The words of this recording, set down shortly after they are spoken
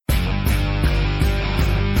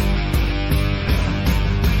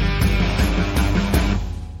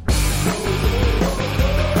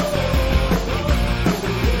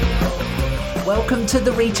welcome to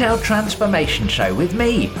the Retail Transformation Show with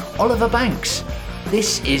me, Oliver Banks.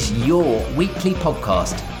 This is your weekly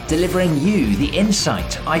podcast delivering you the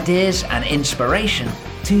insight, ideas and inspiration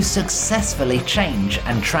to successfully change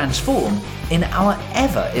and transform in our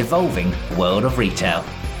ever-evolving world of retail.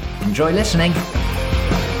 Enjoy listening.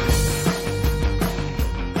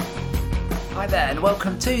 Hi there and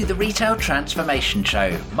welcome to the Retail Transformation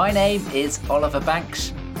Show. My name is Oliver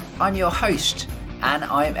Banks. I'm your host and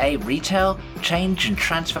I'm a retail change and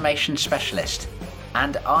transformation specialist.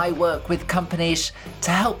 And I work with companies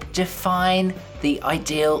to help define the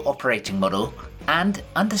ideal operating model and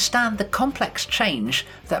understand the complex change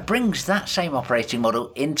that brings that same operating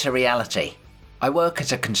model into reality. I work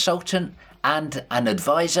as a consultant and an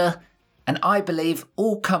advisor, and I believe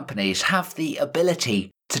all companies have the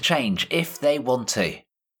ability to change if they want to.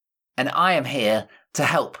 And I am here to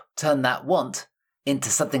help turn that want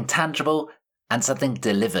into something tangible and something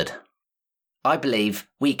delivered. I believe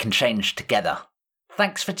we can change together.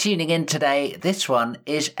 Thanks for tuning in today. This one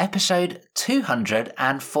is episode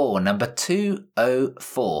 204, number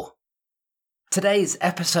 204. Today's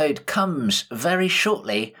episode comes very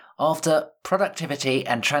shortly after Productivity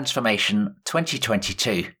and Transformation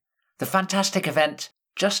 2022. The fantastic event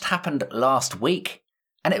just happened last week,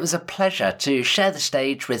 and it was a pleasure to share the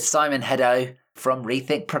stage with Simon Heddo from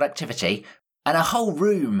Rethink Productivity and a whole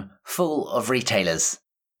room full of retailers.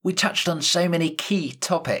 We touched on so many key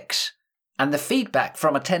topics, and the feedback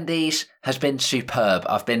from attendees has been superb.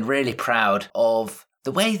 I've been really proud of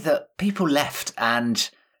the way that people left and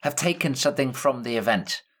have taken something from the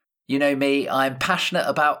event. You know me, I'm passionate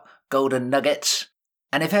about golden nuggets,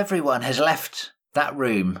 and if everyone has left that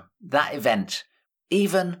room, that event,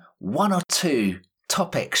 even one or two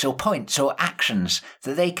topics or points or actions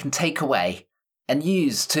that they can take away and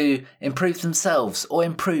use to improve themselves or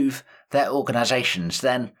improve their organisations,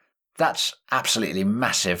 then that's absolutely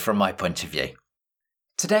massive from my point of view.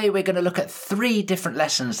 Today we're going to look at 3 different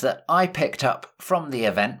lessons that I picked up from the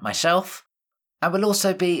event myself, and we'll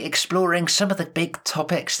also be exploring some of the big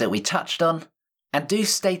topics that we touched on. And do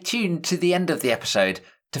stay tuned to the end of the episode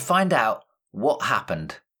to find out what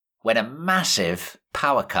happened when a massive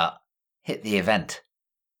power cut hit the event.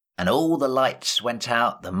 And all the lights went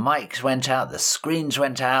out, the mics went out, the screens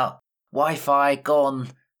went out, Wi-Fi gone,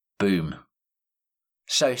 boom.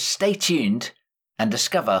 So stay tuned and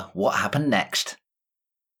discover what happened next.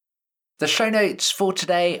 The show notes for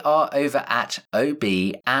today are over at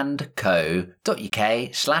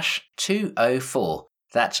obandco.uk/204.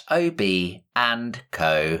 That's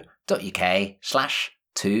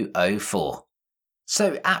obandco.uk/204.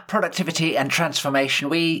 So at Productivity and Transformation,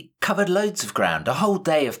 we covered loads of ground, a whole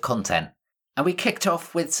day of content. And we kicked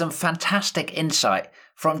off with some fantastic insight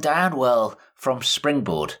from Diane Wehrle from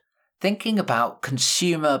Springboard, thinking about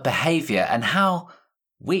consumer behaviour and how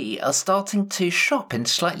we are starting to shop in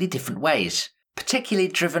slightly different ways, particularly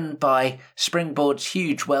driven by Springboard's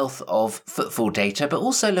huge wealth of footfall data, but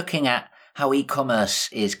also looking at how e-commerce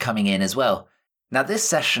is coming in as well. Now, this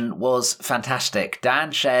session was fantastic.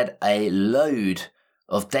 Diane shared a load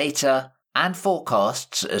of data and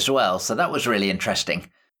forecasts as well, so that was really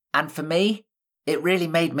interesting. And for me, it really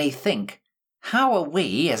made me think, how are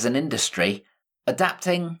we as an industry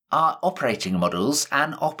adapting our operating models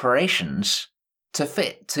and operations to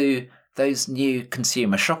fit to those new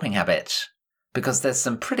consumer shopping habits? Because there's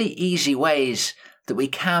some pretty easy ways that we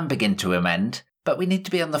can begin to amend, but we need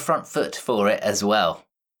to be on the front foot for it as well.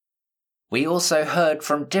 We also heard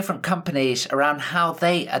from different companies around how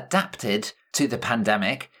they adapted to the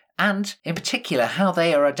pandemic, and in particular how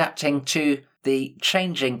they are adapting to the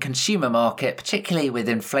changing consumer market, particularly with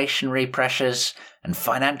inflationary pressures and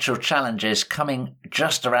financial challenges coming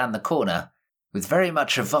just around the corner, with very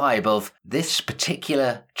much a vibe of this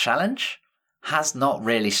particular challenge has not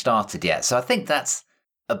really started yet. So I think that's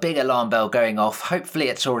a big alarm bell going off. Hopefully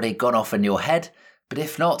it's already gone off in your head, but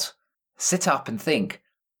if not, sit up and think,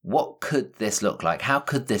 what could this look like? How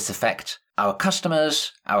could this affect our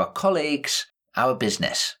customers, our colleagues, our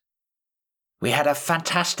business? We had a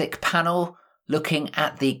fantastic panel looking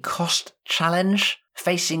at the cost challenge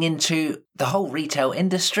facing into the whole retail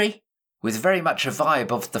industry, with very much a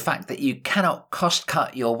vibe of the fact that you cannot cost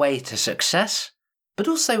cut your way to success, but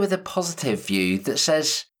also with a positive view that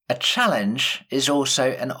says a challenge is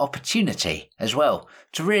also an opportunity as well,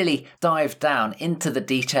 to really dive down into the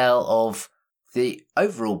detail of the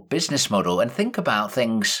overall business model and think about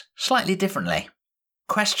things slightly differently.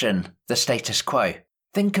 Question the status quo.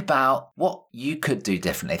 Think about what you could do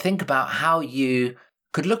differently. Think about how you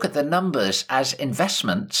could look at the numbers as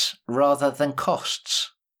investments rather than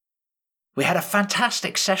costs. We had a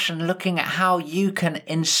fantastic session looking at how you can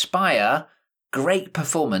inspire great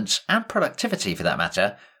performance and productivity for that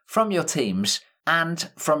matter from your teams and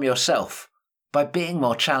from yourself by being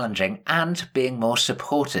more challenging and being more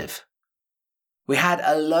supportive. We had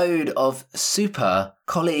a load of super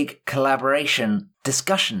colleague collaboration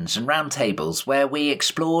discussions and roundtables where we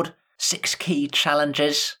explored 6 key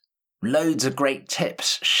challenges, loads of great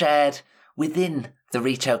tips shared within the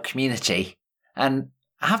retail community. And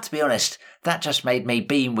I have to be honest, that just made me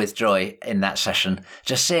beam with joy in that session,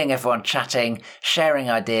 just seeing everyone chatting, sharing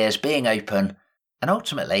ideas, being open, and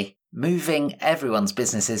ultimately moving everyone's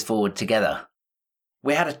businesses forward together.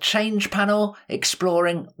 We had a change panel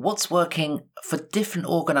exploring what's working for different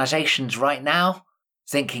organisations right now,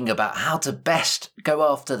 thinking about how to best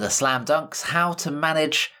go after the slam dunks, how to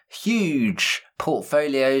manage huge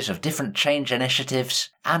portfolios of different change initiatives,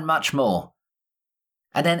 and much more.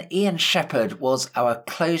 And then Ian Shepherd was our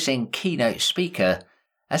closing keynote speaker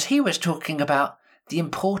as he was talking about the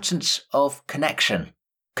importance of connection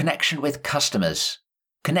with customers,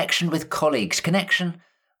 connection with colleagues, connection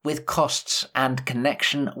with costs, and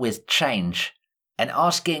connection with change, and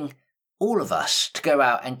asking all of us to go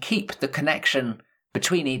out and keep the connection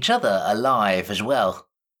between each other alive as well.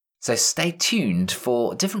 So stay tuned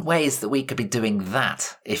for different ways that we could be doing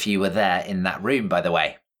that if you were there in that room, by the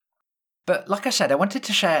way. But like I said, I wanted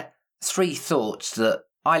to share 3 thoughts that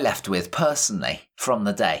I left with personally from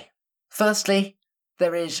the day. Firstly,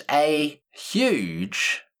 there is a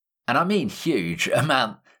huge, and I mean huge,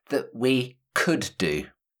 amount that we could do.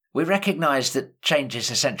 We recognise that change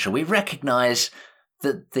is essential. We recognise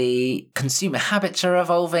that the consumer habits are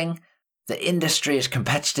evolving. The industry is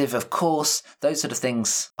competitive, of course. Those sort of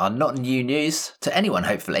things are not new news to anyone,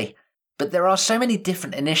 hopefully. But there are so many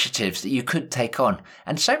different initiatives that you could take on,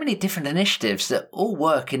 and so many different initiatives that all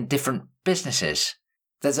work in different businesses.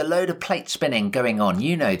 There's a load of plate spinning going on,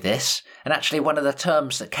 you know this. And actually one of the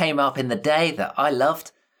terms that came up in the day that I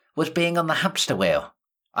loved was being on the hamster wheel.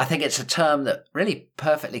 I think it's a term that really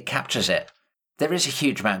perfectly captures it. There is a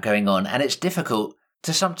huge amount going on, and it's difficult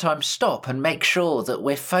to sometimes stop and make sure that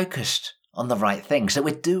we're focused on the right things, that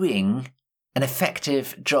we're doing an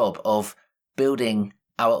effective job of building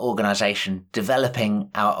our organisation, developing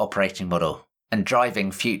our operating model, and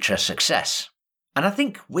driving future success. And I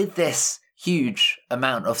think with this huge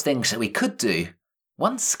amount of things that we could do,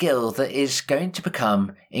 one skill that is going to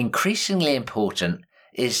become increasingly important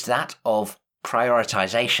is that of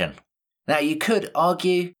prioritisation. Now, you could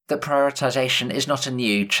argue that prioritisation is not a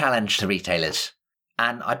new challenge to retailers,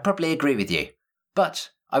 and I'd probably agree with you.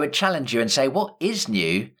 But I would challenge you and say what is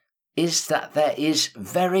new is that there is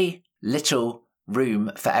very little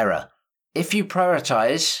room for error. If you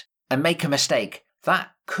prioritise and make a mistake,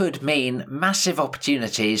 that could mean massive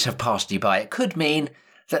opportunities have passed you by. It could mean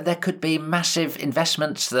that there could be massive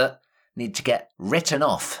investments that need to get written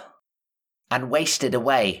off and wasted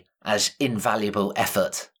away as invaluable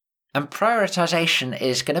effort. And prioritisation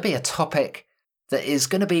is going to be a topic that is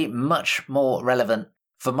going to be much more relevant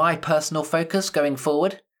for my personal focus going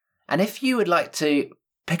forward. And if you would like to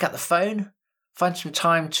pick up the phone, find some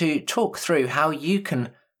time to talk through how you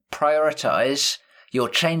can prioritise your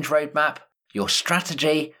change roadmap, your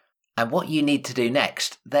strategy, and what you need to do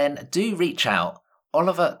next, then do reach out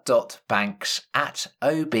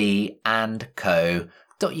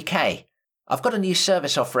oliver.banks@ob&co.uk. I've got a new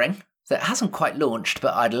service offering that hasn't quite launched,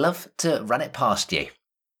 but I'd love to run it past you.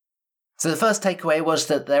 So the first takeaway was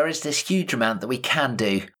that there is this huge amount that we can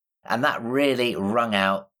do, and that really rung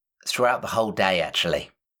out throughout the whole day,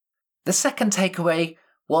 actually. The second takeaway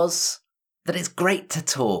was that it's great to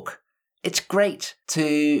talk. It's great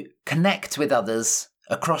to connect with others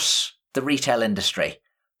across the retail industry.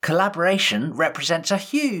 Collaboration represents a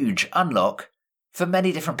huge unlock for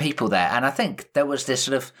many different people there. And I think there was this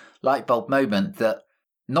sort of light bulb moment that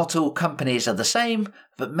not all companies are the same,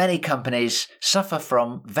 but many companies suffer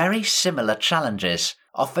from very similar challenges,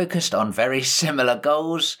 are focused on very similar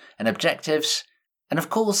goals and objectives. And of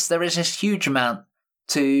course, there is this huge amount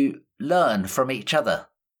to learn from each other.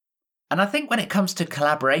 And I think when it comes to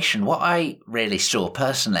collaboration, what I really saw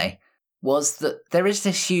personally was that there is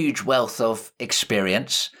this huge wealth of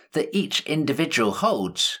experience that each individual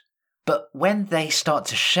holds. But when they start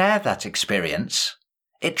to share that experience,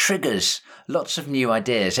 it triggers lots of new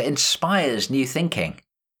ideas. It inspires new thinking.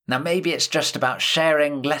 Now, maybe it's just about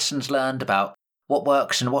sharing lessons learned about what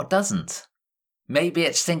works and what doesn't. Maybe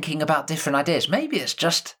it's thinking about different ideas. Maybe it's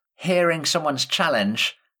just hearing someone's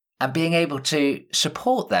challenge and being able to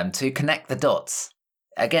support them to connect the dots.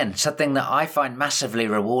 Again, something that I find massively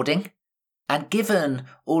rewarding. And given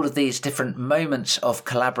all of these different moments of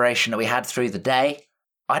collaboration that we had through the day,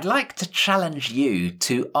 I'd like to challenge you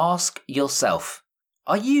to ask yourself,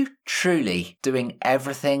 Are you truly doing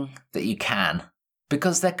everything that you can?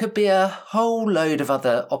 Because there could be a whole load of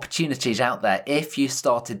other opportunities out there if you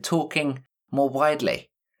started talking more widely.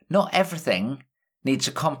 Not everything needs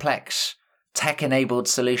a complex, tech-enabled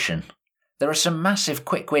solution. There are some massive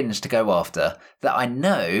quick wins to go after that I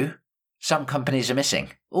know some companies are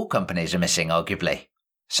missing. All companies are missing, arguably.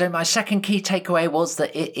 So my second key takeaway was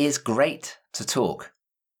that it is great to talk.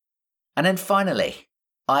 And then finally,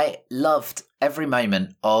 I loved every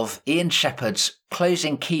moment of Ian Shepherd's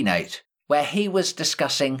closing keynote, where he was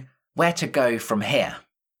discussing where to go from here,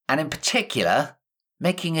 and in particular,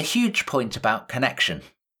 making a huge point about connection,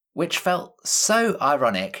 which felt so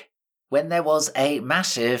ironic when there was a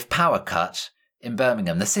massive power cut in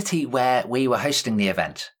Birmingham, the city where we were hosting the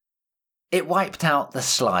event. It wiped out the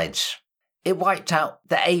slides. It wiped out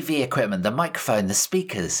the AV equipment, the microphone, the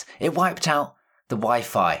speakers. It wiped out the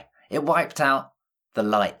Wi-Fi. It wiped out the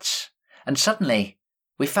lights. And suddenly,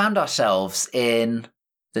 we found ourselves in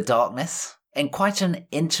the darkness, in quite an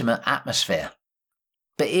intimate atmosphere.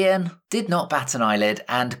 But Ian did not bat an eyelid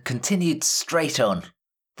and continued straight on.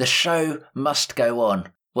 The show must go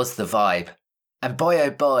on was the vibe. And boy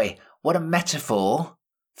oh boy, what a metaphor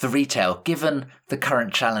for retail given the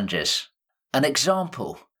current challenges. An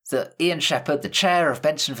example that Ian Shepherd, the chair of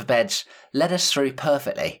Benson for Beds, led us through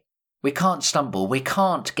perfectly. We can't stumble, we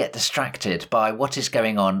can't get distracted by what is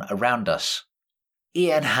going on around us.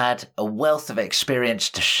 Ian had a wealth of experience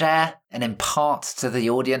to share and impart to the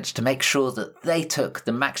audience to make sure that they took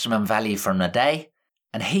the maximum value from the day,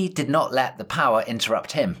 and he did not let the power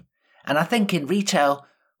interrupt him. And I think in retail,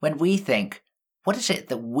 when we think, what is it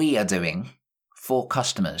that we are doing for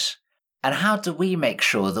customers? And how do we make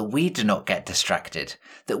sure that we do not get distracted,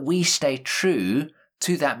 that we stay true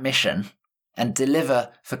to that mission and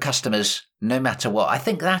deliver for customers no matter what? I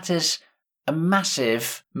think that is a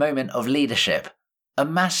massive moment of leadership. A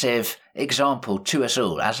massive example to us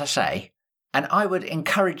all, as I say, and I would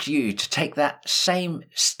encourage you to take that same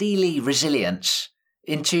steely resilience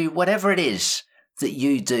into whatever it is that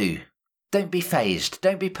you do. Don't be phased,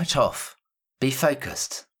 don't be put off, be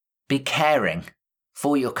focused, be caring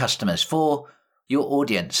for your customers, for your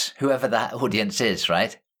audience, whoever that audience is,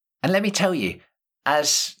 right? And let me tell you,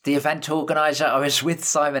 as the event organizer, I was with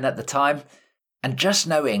Simon at the time, and just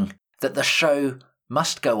knowing that the show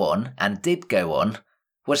must go on and did go on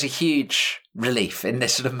was a huge relief in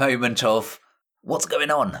this sort of moment of what's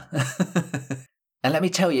going on. And let me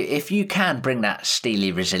tell you, if you can bring that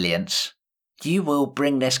steely resilience, you will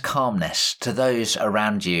bring this calmness to those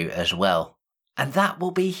around you as well. And that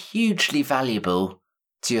will be hugely valuable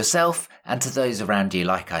to yourself and to those around you,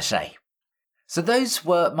 like I say. So those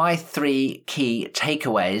were my 3 key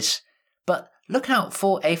takeaways, but look out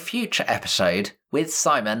for a future episode with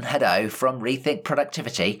Simon Heddo from Rethink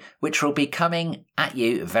Productivity, which will be coming at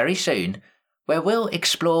you very soon, where we'll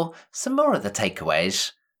explore some more of the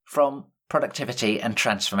takeaways from Productivity and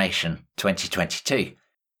Transformation 2022.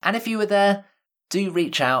 And if you were there, do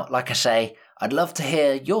reach out. Like I say, I'd love to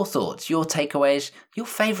hear your thoughts, your takeaways, your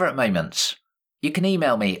favourite moments. You can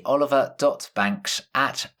email me,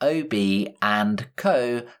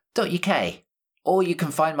 oliver.banks@obandco.uk. Or you can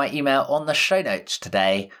find my email on the show notes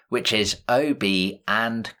today, which is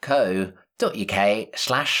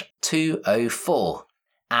obandco.uk/204.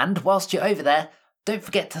 And whilst you're over there, don't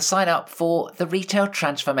forget to sign up for the Retail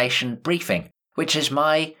Transformation Briefing, which is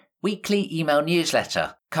my weekly email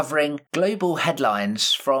newsletter covering global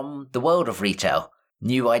headlines from the world of retail,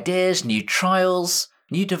 new ideas, new trials,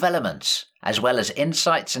 new developments, as well as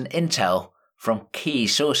insights and intel from key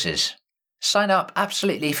sources. Sign up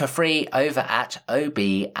absolutely for free over at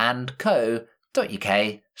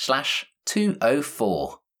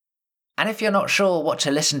obandco.uk/204. And if you're not sure what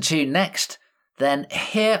to listen to next, then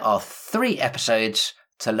here are 3 episodes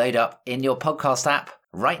to load up in your podcast app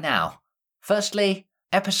right now. Firstly,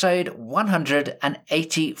 episode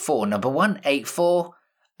 184, number 184,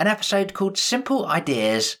 an episode called Simple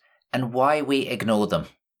Ideas and Why We Ignore Them.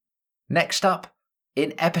 Next up,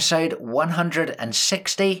 in episode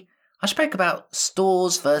 160, I spoke about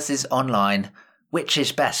stores versus online, which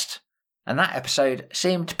is best. And that episode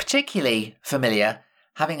seemed particularly familiar,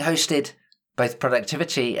 having hosted both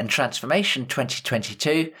Productivity and Transformation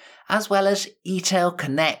 2022, as well as eTail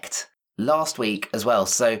Connect last week as well.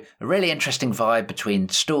 So a really interesting vibe between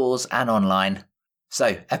stores and online.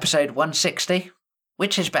 So episode 160,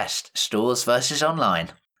 which is best, stores versus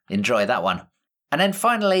online? Enjoy that one. And then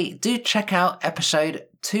finally, do check out episode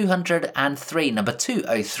 203, number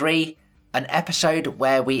 203, an episode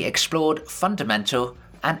where we explored fundamental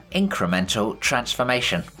and incremental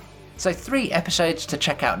transformation. So 3 episodes to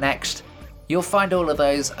check out next. You'll find all of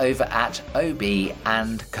those over at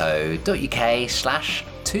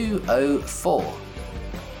obandco.uk/204.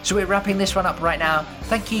 So we're wrapping this one up right now.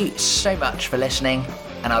 Thank you so much for listening,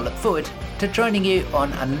 and I look forward to joining you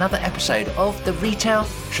on another episode of the Retail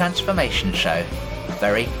Transformation Show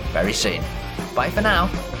very, very soon. Bye for now.